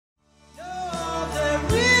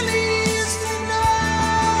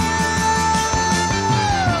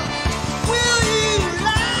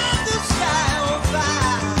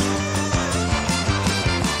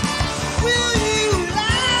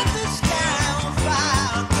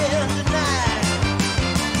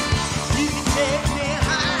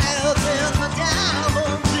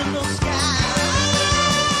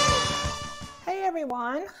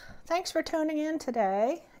Thanks for tuning in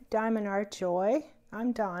today. Diamond Art Joy.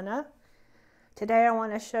 I'm Donna. Today I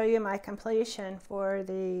want to show you my completion for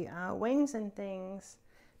the Wings and Things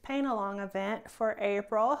Paint Along event for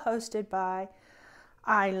April, hosted by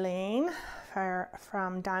Ilene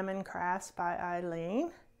from Diamond crafts-by-ilene.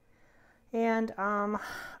 And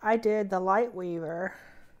I did the Light Weaver,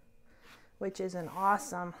 which is an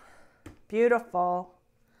awesome, beautiful,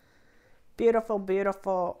 beautiful,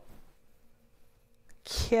 beautiful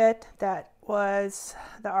kit that was,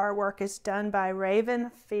 the artwork is done by Raven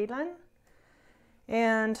Phelan.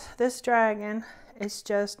 And this dragon is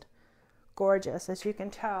just gorgeous, as you can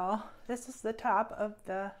tell. This is the top of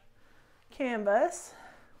the canvas,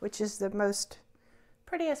 which is the most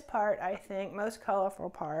prettiest part, I think, most colorful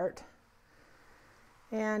part.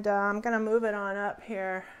 And I'm going to move it on up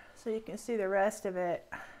here so you can see the rest of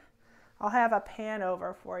it. I'll have a pan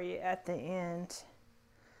over for you at the end.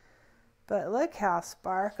 But look how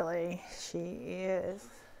sparkly she is.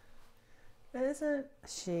 Isn't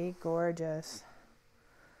she gorgeous?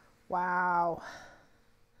 Wow.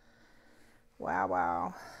 Wow,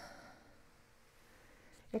 wow.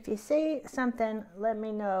 If you see something, let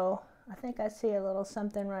me know. I think I see a little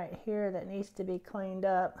something right here that needs to be cleaned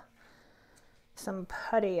up. Some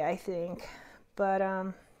putty, I think. But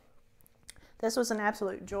this was an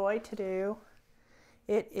absolute joy to do.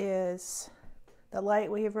 It is the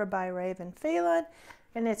Light Weaver by Raven Phelan,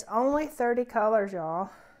 and it's only 30 colors, y'all.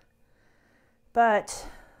 But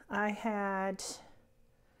I had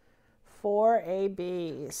 4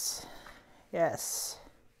 ABs. Yes,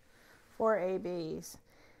 4 ABs.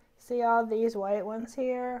 See all these white ones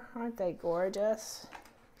here? Aren't they gorgeous?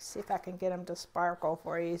 See if I can get them to sparkle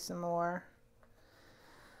for you some more.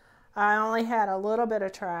 I only had a little bit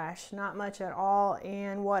of trash, not much at all,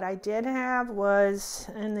 and what I did have was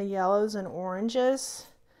in the yellows and oranges,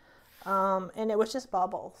 and it was just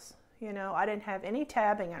bubbles. You know, I didn't have any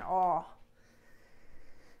tabbing at all,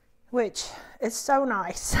 which is so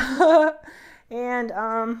nice. And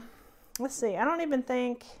let's see, I don't even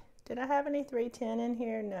think, did I have any 310 in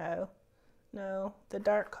here? No, the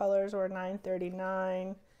dark colors were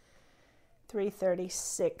 939,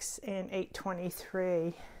 336, and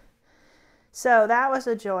 823. So that was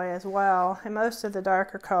a joy as well. And most of the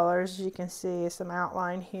darker colors, you can see some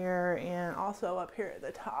outline here and also up here at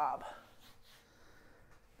the top.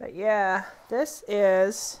 But yeah, this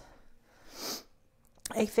is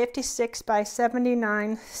a 56 by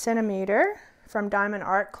 79 centimeter from Diamond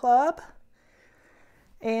Art Club.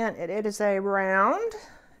 And it is a round.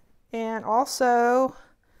 And also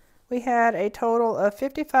we had a total of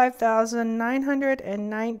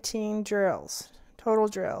 55,919 drills, total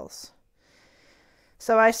drills.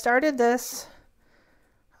 So I started this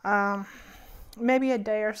maybe a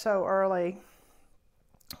day or so early,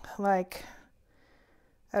 like,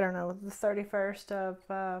 I don't know, the 31st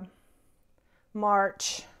of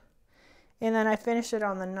March, and then I finished it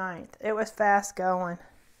on the 9th. It was fast going.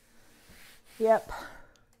 Yep.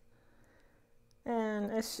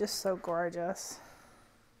 And it's just so gorgeous.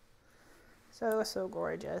 So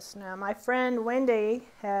gorgeous. Now my friend Wendy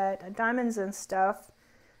at Diamondz and stuff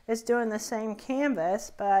is doing the same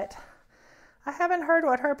canvas, but I haven't heard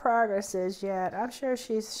what her progress is yet. I'm sure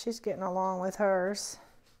she's getting along with hers,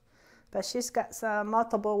 but she's got some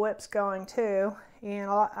multiple whips going too, and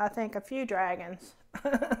I think a few dragons.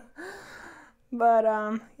 But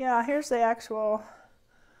yeah, here's the actual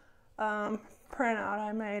printout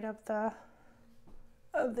I made of the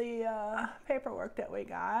paperwork that we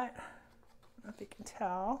got. I don't know if you can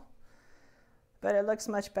tell, but it looks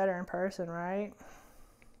much better in person, right?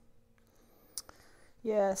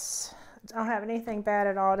 Yes, I don't have anything bad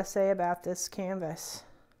at all to say about this canvas.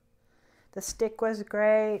 The stick was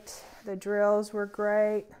great, the drills were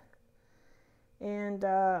great, and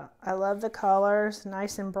I love the colors,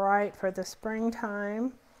 nice and bright for the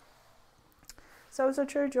springtime. So it was a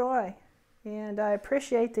true joy, and I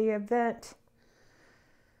appreciate the event,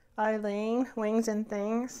 Ilene, Wings and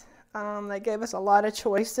Things. They gave us a lot of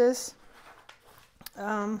choices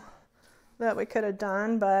that we could have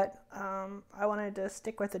done, but I wanted to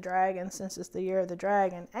stick with the dragon since it's the year of the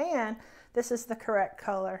dragon, and this is the correct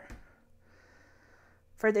color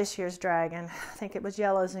for this year's dragon. I think it was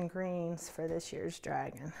yellows and greens for this year's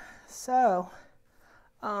dragon. So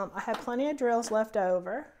I had plenty of drills left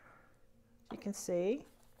over. You can see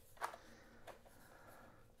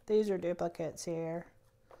these are duplicates here.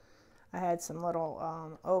 I had some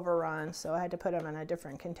little overruns, so I had to put them in a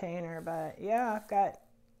different container, but yeah, I've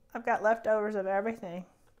got leftovers of everything.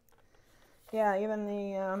 Yeah, even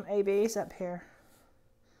the ABs up here.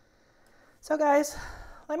 So guys,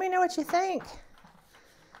 let me know what you think.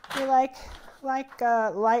 If you like like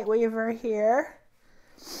Light Weaver here.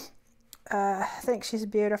 I think she's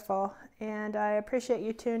beautiful, and I appreciate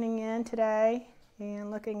you tuning in today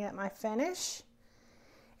and looking at my finish.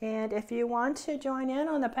 And if you want to join in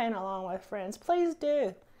on the paint along with friends, please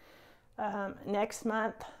do. Next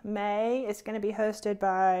month, May, it's going to be hosted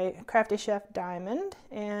by Crafty Chef Diamond,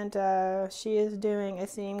 and she is doing a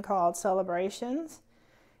theme called Celebrations,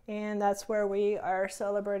 and that's where we are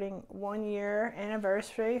celebrating 1 year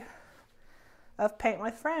anniversary of Paint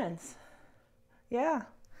with Friends. Yeah,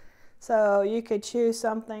 so you could choose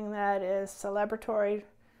something that is celebratory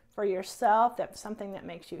for yourself, that's something that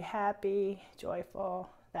makes you happy, joyful,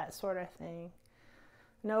 that sort of thing.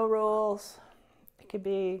 No rules. It could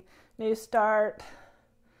be new start,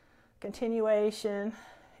 continuation.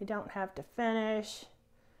 You don't have to finish.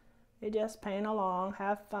 You just paint along,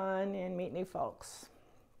 have fun, and meet new folks.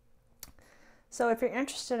 So if you're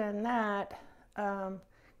interested in that,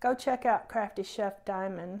 go check out Crafty Chef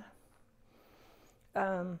Diamond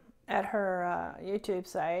at her YouTube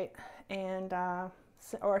site, and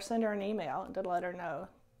or send her an email to let her know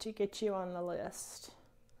to get you on the list.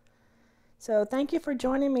 So thank you for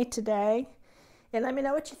joining me today. And let me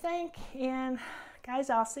know what you think. And guys,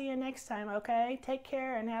 I'll see you next time, okay? Take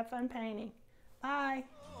care and have fun painting. Bye.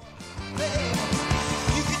 Babe,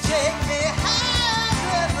 you can take me